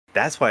this.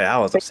 That's why I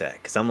was upset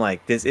because I'm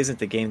like, this isn't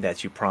the game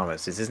that you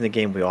promised. This isn't the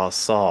game we all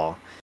saw.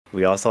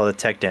 We all saw the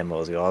tech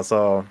demos. We all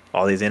saw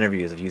all these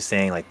interviews of you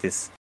saying like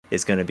this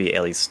is going to be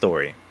Ellie's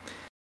story.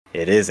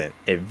 It isn't.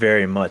 It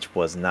very much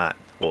was not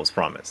what was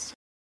promised.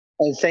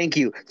 And thank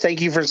you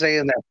for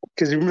saying that.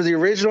 Because remember the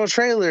original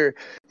trailer,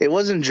 it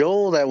wasn't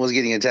Joel that was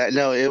getting attacked.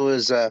 No, it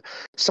was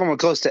someone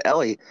close to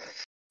Ellie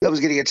that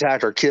was getting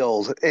attacked or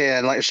killed,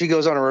 and like she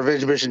goes on a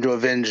revenge mission to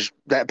avenge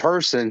that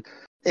person.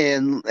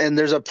 And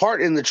there's a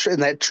part in in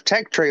that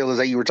tech trailer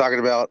that you were talking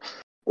about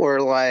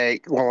where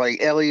like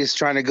Ellie's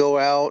trying to go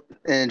out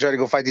and try to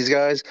go fight these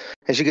guys,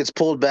 and she gets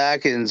pulled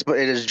back, and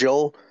it is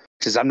Joel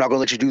says, "I'm not going to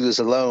let you do this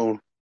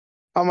alone."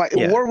 I'm like,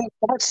 Yeah. where was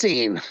that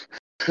scene?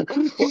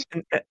 Well,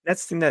 and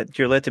that's the thing that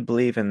you're led to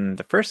believe in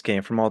the first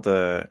game from all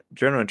the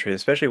journal entries,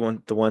 especially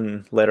the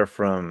one letter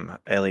from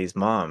Ellie's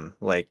mom.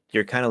 Like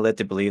you're kind of led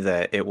to believe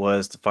that it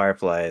was the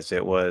Fireflies,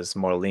 it was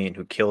Marlene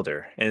who killed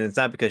her, and it's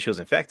not because she was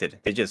infected.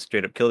 They just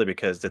straight up killed her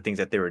because the things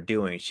that they were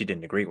doing she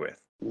didn't agree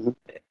with, Mhm.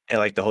 and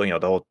like the whole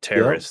Yep.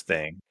 terrorist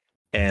thing.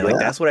 And like Yeah.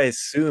 that's what I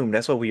assumed.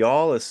 That's what we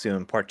all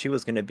assumed part two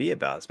was going to be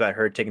about. It's about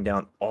her taking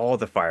down all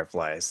the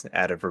Fireflies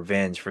out of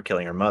revenge for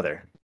killing her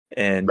mother.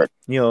 And Right.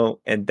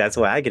 and that's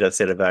why I get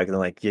upset about it. 'Cause I'm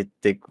like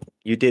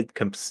you did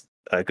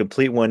a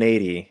complete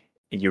 180.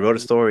 You wrote a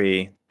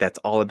story that's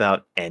all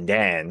about and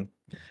then,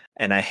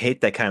 and I hate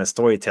that kind of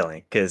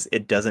storytelling because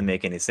it doesn't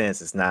make any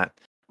sense. It's not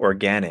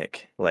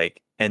organic.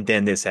 Like, and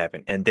then this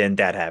happened, and then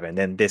that happened,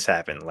 then this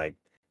happened. Like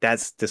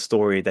that's the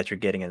story that you're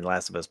getting in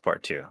Last of Us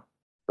Part Two.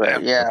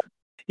 Right. Yeah.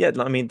 Yeah,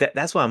 I mean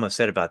that's why I'm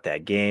upset about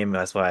that game.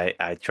 That's why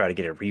I try to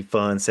get a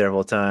refund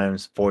several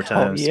times, four Oh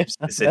times yeah, that's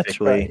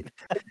specifically.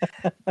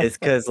 right. It's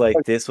because like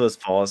this was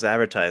false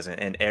advertising,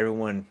 and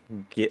everyone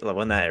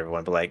well, not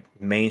everyone, but like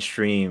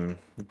mainstream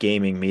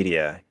gaming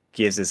media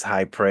gives this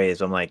high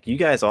praise. I'm like, you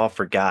guys all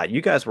forgot.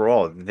 You guys were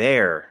all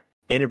there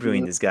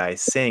interviewing this guy,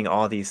 saying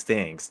all these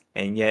things,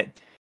 and yet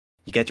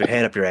you get your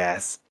head up your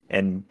ass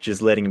and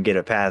just letting him get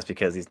a pass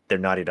because they're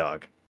Naughty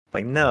Dog.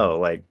 Like, no,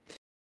 like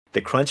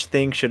the crunch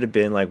thing should have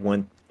been like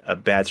a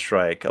bad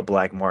strike, a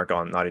black mark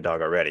on Naughty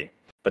Dog already.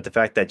 But the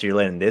fact that you're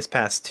letting this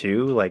pass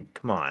too, like,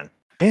 come on.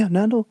 Yeah,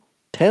 Nando,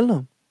 tell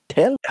him,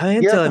 tell. I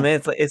am Yeah. telling,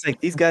 man. It's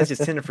like these guys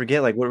just tend to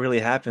forget like what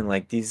really happened.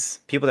 Like these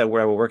people that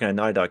were working at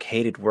Naughty Dog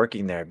hated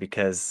working there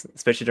because,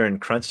 especially during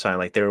crunch time,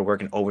 like they were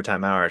working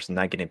overtime hours and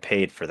not getting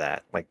paid for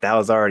that. Like that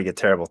was already a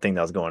terrible thing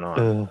that was going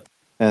on.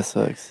 That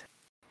sucks.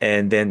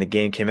 And then the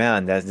game came out,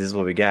 and this is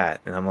what we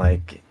got. And I'm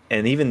like,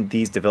 and even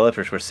these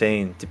developers were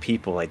saying to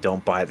people like,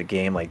 don't buy the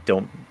game, like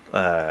don't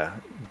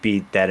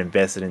be that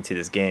invested into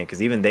this game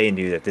because even they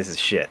knew that this is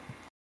shit.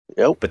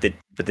 Yep. But they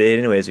did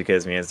anyways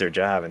because it's their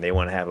job and they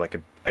want to have like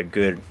a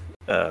good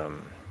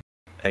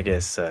I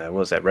guess what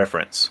was that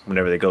reference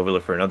whenever they go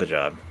look for another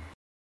job.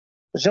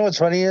 But you know what's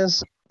funny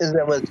is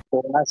that with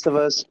The Last of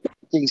Us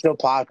being so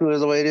popular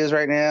the way it is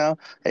right now,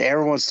 and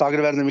everyone's talking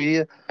about it in the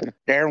media, and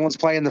everyone's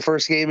playing the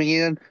first game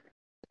again.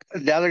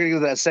 Now they're gonna go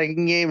to that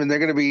second game, and they're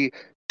gonna be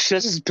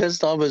just as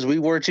pissed off as we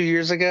were 2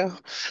 years ago.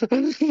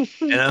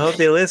 And I hope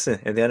they listen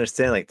and they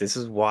understand like this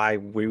is why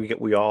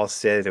we all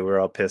said that we're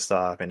all pissed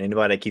off. And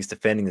anybody that keeps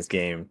defending this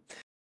game,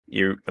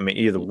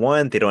 either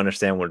one, they don't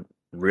understand what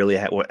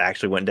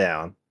actually went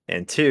down,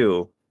 and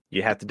two,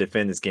 you have to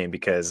defend this game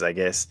because I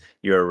guess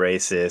you're a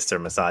racist or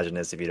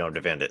misogynist if you don't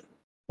defend it.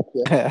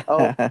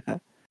 Oh,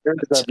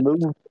 there's a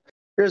move.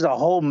 There's a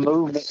whole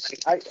movement.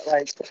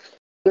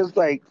 It's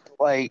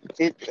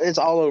it's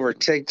all over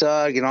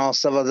TikTok and all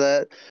stuff like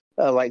that.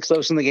 Like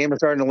Close in the Game are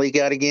starting to leak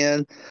out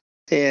again,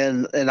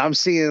 and I'm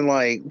seeing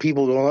like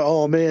people going,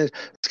 "Oh man,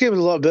 this game is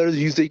a lot better than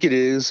you think it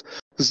is.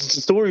 The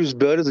story is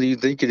better than you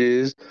think it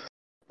is."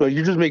 But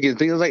you're just making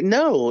things like,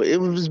 no, it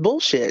was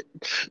bullshit.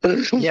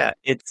 Yeah,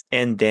 it's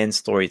and then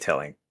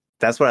storytelling.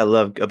 That's what I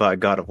love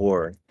about God of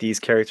War. These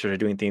characters are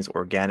doing things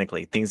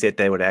organically, things that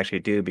they would actually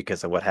do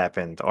because of what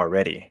happened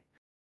already.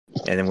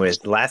 And then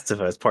with Last of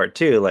Us Part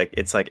 2, like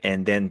it's like,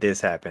 and then this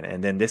happened,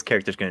 and then this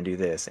character's gonna do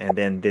this, and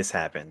then this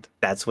happened.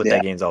 That's what Yeah.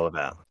 that game's all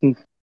about.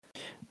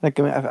 Like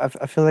I mean, I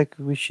feel like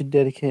we should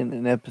dedicate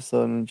an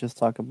episode and just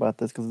talk about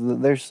this because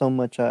there's so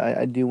much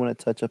I do want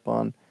to touch up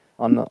on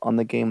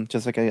the game.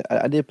 Just like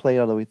I did play it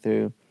all the way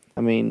through.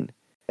 I mean,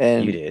 You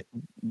and did.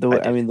 the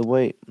I way did.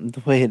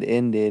 the way it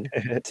ended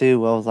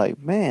too, I was like,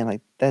 man,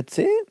 like that's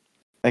it.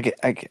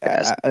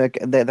 Yes.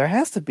 There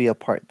has to be a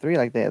part 3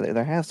 like that.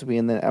 There has to be,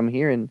 and then I'm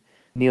hearing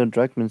Neil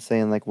Druckmann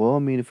saying like, well, I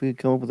mean, if we could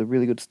come up with a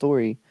really good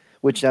story,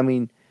 which I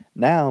mean,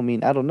 now I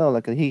mean, I don't know,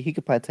 like he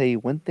could probably tell you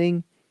one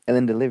thing and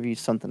then deliver you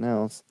something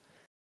else.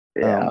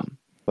 Yeah.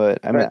 But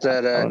I mean,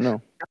 But I don't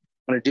know.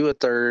 want to do a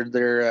third.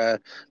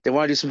 They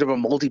want to do some type of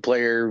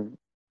multiplayer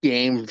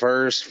game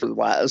first for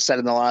set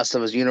in the Last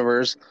of Us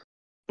universe.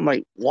 I'm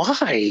like,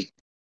 why?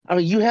 I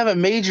mean, you have a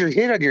major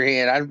hit on your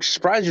hand. I'm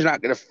surprised you're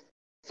not going to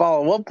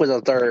follow up with a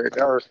third,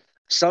 or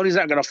Sony's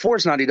not going to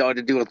force Naughty Dog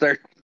to do a third.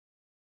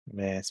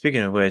 Man,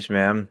 speaking of which,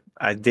 man,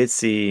 I did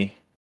see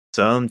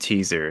some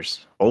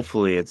teasers.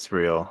 Hopefully it's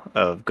real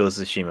of Ghost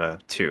of Tsushima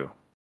 2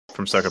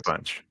 from Sucker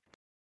Punch.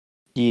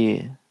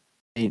 Yeah.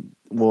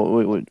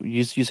 Well,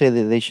 you say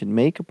that they should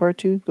make a part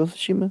 2, Ghost of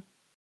Tsushima?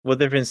 Well,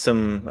 there've been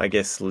some, I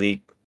guess,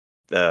 leaked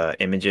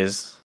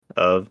images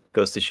of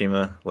Ghost of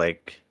Tsushima,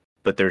 like,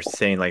 but they're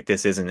saying like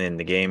this isn't in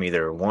the game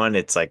either. One,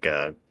 it's like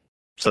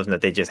something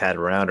that they just had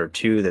around, or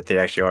two, that they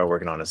actually are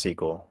working on a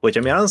sequel. Which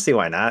I mean, I don't see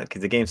why not,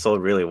 because the game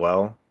sold really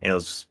well and it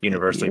was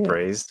universally Yeah.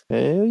 praised.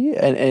 Hell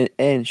yeah,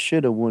 and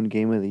should have won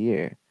Game of the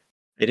Year.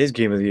 It is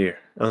Game of the Year.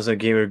 Also,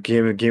 game of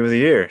the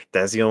Year.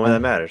 That's the only one that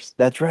matters.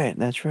 That's right.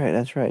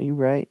 You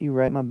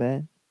right. My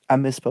bad. I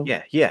misspoke.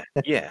 Yeah.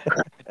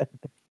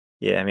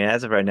 Yeah, I mean,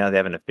 as of right now, they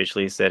haven't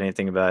officially said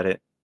anything about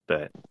it,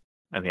 but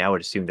I mean, I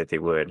would assume that they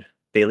would.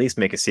 They at least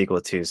make a sequel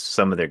to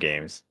some of their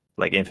games,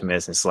 like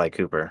Infamous and Sly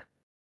Cooper.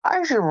 I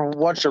actually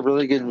watched a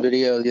really good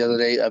video the other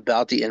day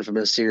about the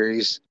Infamous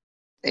series,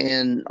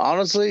 and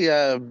honestly,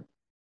 I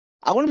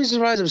wouldn't be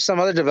surprised if some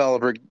other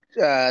developer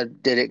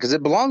did it because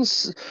it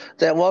belongs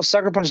that. Well,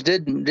 Sucker Punch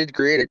did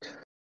create it.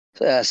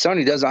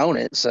 Sony does own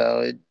it,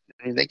 so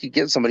I mean, they could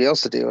get somebody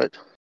else to do it.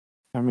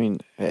 I mean,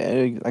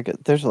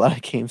 there's a lot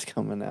of games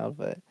coming out,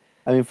 but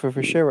I mean, for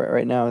sure,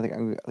 right now, I think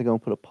I'm gonna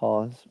put a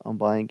pause on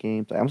buying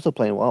games. Like, I'm still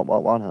playing Wild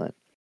Hunt.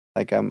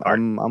 Like I'm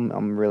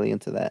really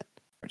into that.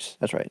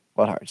 That's right,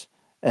 Wild Hearts,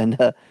 and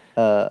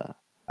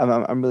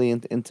I'm really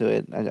into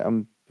it.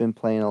 I'm been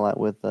playing a lot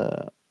with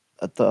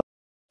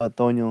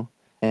Antonio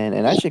and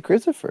actually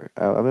Christopher.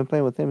 I've been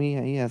playing with him.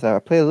 He has. I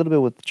played a little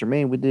bit with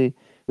Jermaine. We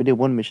did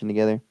one mission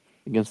together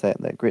against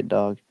that grit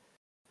dog.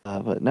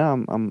 But now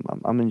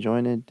I'm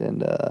enjoying it,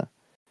 and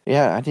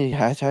yeah,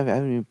 I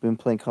haven't been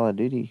playing Call of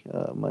Duty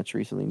much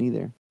recently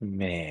neither.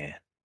 Man,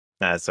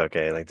 that's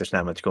okay. Like, there's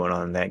not much going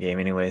on in that game,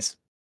 anyways.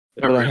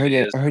 It But really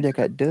is. I heard that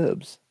got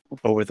dubs.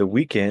 Over the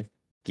weekend,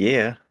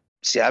 yeah.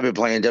 See, I've been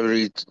playing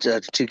WWE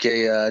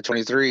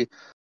 2K23,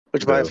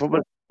 which by Bro.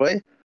 the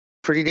way,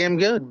 pretty damn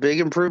good. Big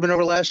improvement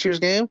over last year's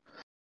game.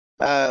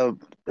 I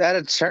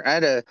had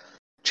to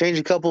change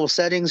a couple of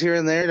settings here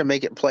and there to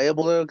make it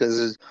playable though,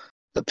 because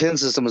the pin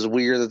system is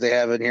weird that they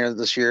have in here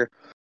this year.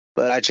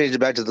 But I changed it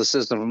back to the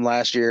system from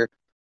last year.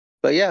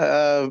 But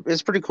yeah,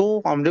 it's pretty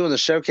cool. I'm doing the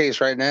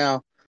showcase right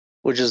now,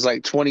 which is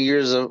like 20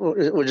 years of,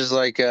 which is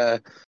like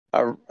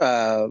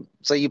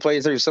so you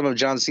play through some of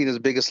John Cena's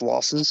biggest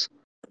losses,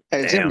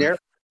 and it's him Damn. there.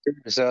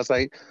 So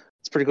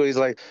it's pretty cool. He's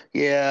like,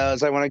 yeah,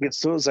 it's like when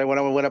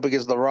I went up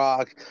against The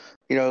Rock,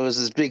 you know, it was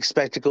this big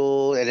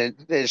spectacle, and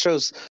it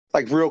shows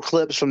like real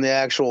clips from the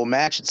actual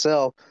match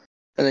itself,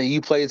 and then you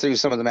play through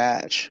some of the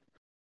match.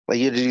 Like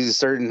you have to do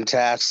certain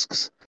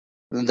tasks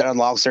and then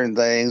unlock certain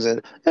things,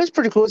 and it's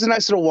pretty cool. It's a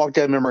nice little walk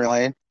down memory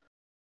lane.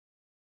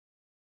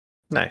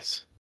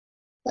 Nice.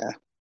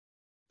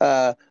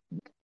 Uh,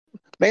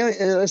 mainly,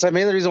 it's like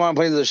mainly the reason why I'm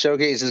playing the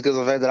showcase is because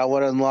of the fact that I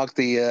want to unlock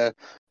the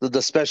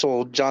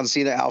special John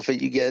Cena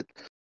outfit you get.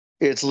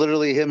 It's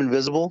literally him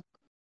invisible,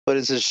 but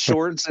it's his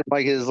shorts and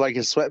like his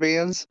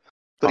sweatbands,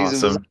 but he's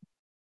invisible, Awesome.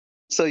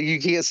 so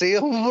you can't see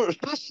him.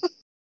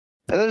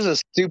 And there's a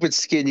stupid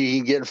skin you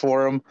can get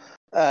for him.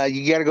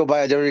 You got to go buy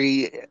a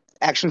WWE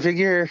action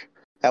figure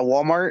at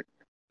Walmart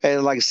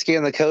and like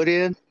scan the code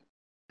in,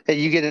 and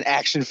you get an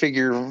action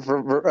figure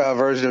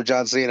version of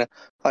John Cena.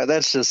 Like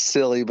that's just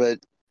silly, but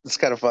it's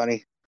kind of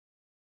funny.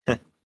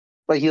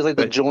 Like he's like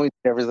the But joint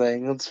and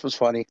everything. That's was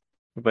funny.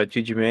 what about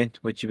you, Jermaine?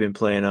 What you been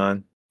playing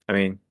on? I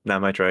mean,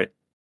 not much, right?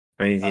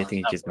 I mean, I think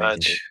you Not just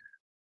mentioned it. much.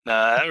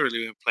 Nah, I haven't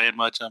really been playing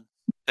much. I'm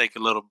take a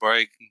little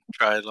break and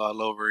try it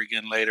all over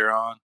again later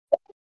on.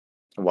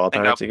 Wild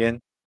think Hearts again?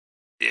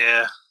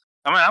 Yeah.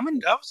 I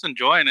was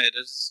enjoying it.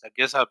 I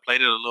guess I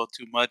played it a little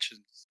too much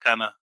and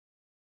kind of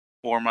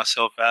wore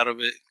myself out of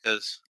it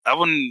because I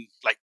wouldn't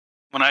like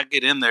when I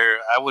get in there,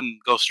 I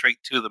wouldn't go straight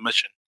to the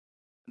mission.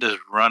 Just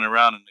run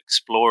around and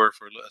explore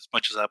for as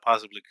much as I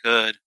possibly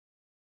could,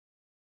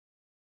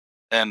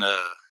 and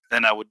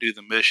then I would do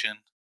the mission.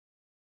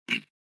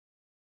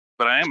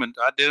 But I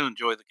do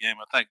enjoy the game.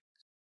 I think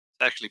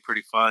it's actually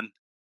pretty fun.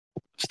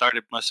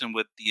 Started messing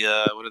with the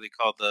what are they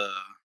called, the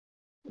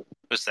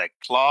what's that,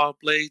 claw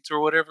blades or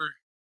whatever.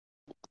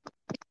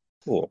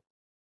 Cool.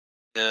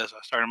 Yeah, so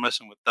I started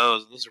messing with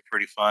those. Those are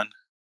pretty fun.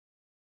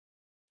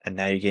 And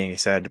now you're getting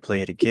excited to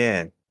play it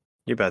again.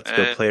 You're about to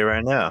go Eh, play it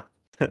right now.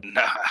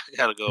 Nah, I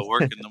gotta go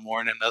work in the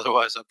morning.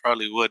 Otherwise, I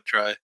probably would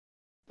try.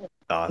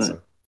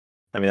 Awesome.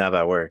 I mean, not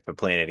about work, but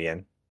playing it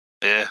again.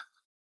 Yeah.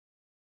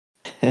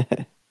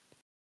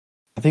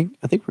 I think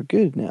we're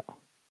good now.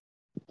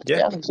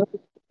 Yeah. I think so.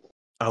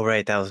 Oh,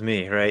 right. That was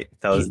me, right?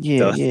 That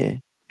Yeah, was, yeah.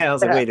 I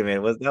was like, wait a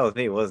minute. That was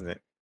me, wasn't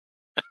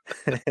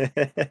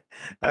it?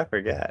 I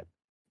forgot.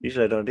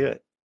 Usually I don't do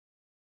it.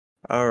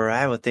 All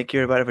right. Well, thank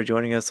you everybody for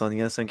joining us on the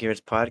Unsung Gamers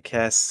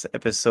podcast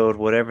episode,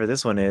 whatever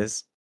this one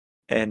is.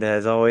 And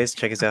as always,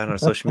 check us out on our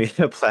social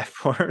media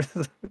platforms.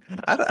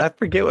 I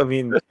forget. I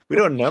mean, we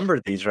don't number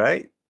these,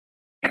 right?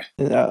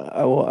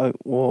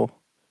 Well,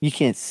 you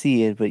can't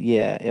see it, but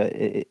yeah,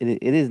 it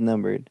is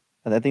numbered.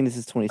 I think this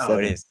is 27. Oh,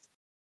 it is.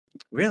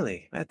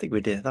 Really? I think we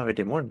did. I thought we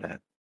did more than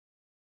that.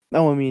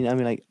 No, I mean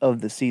like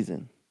of the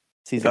season.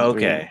 Season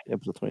Okay. 3,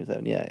 episode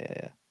 27.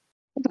 Yeah.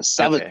 The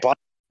seventh Okay. part.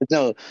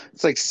 No,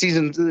 it's like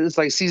season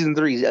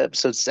 3,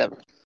 episode 7.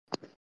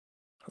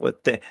 Well,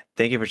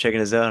 thank you for checking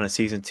us out on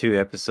season 2,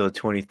 episode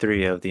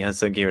 23 of the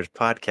Unsung Gamers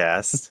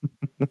podcast.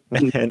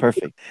 And-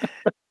 Perfect.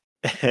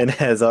 And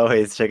as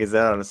always, check us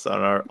out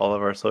on all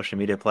of our social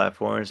media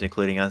platforms,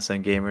 including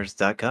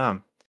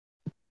unsunggamers.com.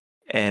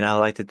 And I'd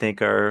like to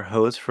thank our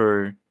host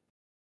for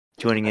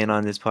joining in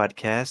on this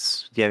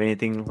podcast. Do you have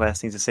anything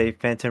last things to say,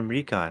 Phantom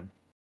Recon?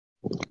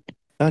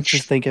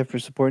 Just thank you for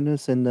supporting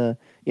us, and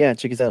yeah,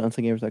 check us out on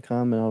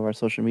unsunggamers.com and all of our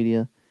social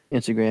media,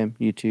 Instagram,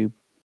 YouTube,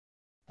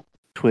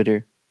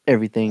 Twitter,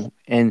 everything,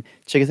 and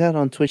check us out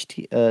on Twitch,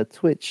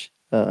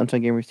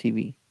 Unsung Gamers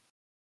TV.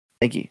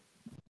 Thank you.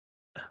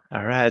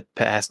 All right,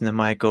 passing the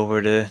mic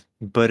over to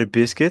Butter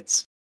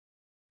Biscuits.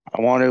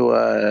 I want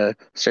to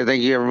say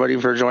thank you everybody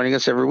for joining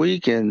us every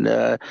week and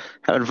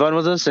having fun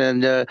with us.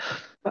 And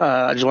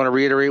I just want to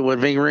reiterate what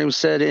Ving Rhames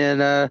said in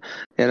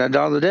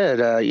Dawn of the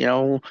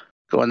Dead.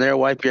 Go in there,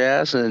 wipe your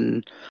ass,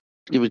 and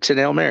give me 10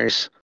 Hail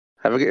Marys.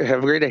 Have a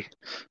great day.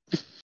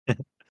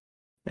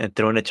 And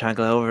throwing the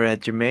chancla over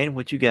at Jermaine.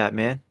 What you got,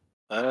 man?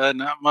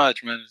 Not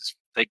much, man. Just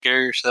take care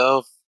of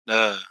yourself.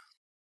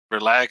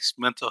 Relax,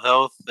 mental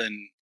health,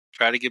 and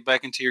try to get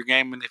back into your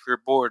gaming if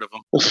you're bored of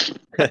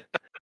them.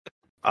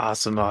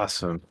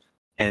 Awesome.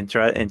 And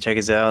check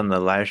us out on the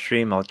live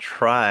stream. I'll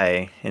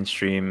try and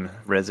stream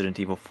Resident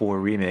Evil 4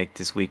 Remake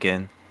this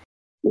weekend.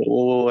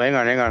 Whoa, hang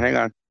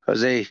on.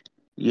 Jose,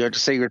 you have to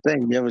say your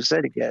thing. You haven't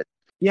said it yet.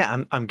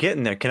 Yeah, I'm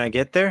getting there. Can I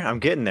get there? I'm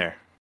getting there.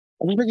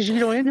 Just because you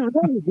don't end it with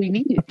that if we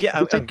need it.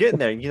 Yeah, I'm getting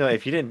there. You know,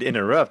 if you didn't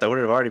interrupt, I would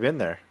have already been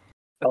there.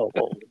 Oh,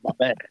 my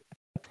bad.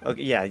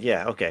 Okay,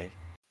 yeah, okay.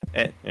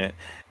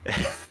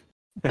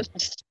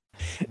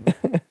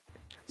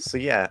 So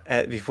yeah,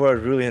 before I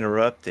really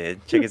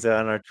interrupted, check us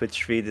out on our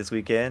Twitch feed this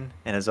weekend.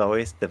 And as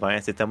always,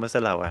 Defiance de Thomas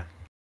Alawa.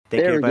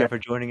 Thank you There we everybody go. for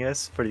joining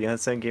us for the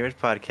Unsung Gamers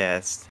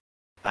podcast.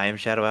 I am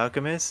Shadow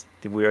Alchemist.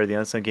 We are the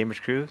Unsung Gamers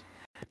crew.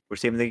 We're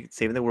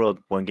saving the world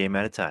one game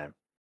at a time.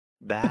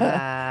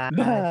 Bye.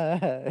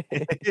 Bye.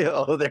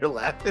 Oh, they're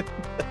laughing.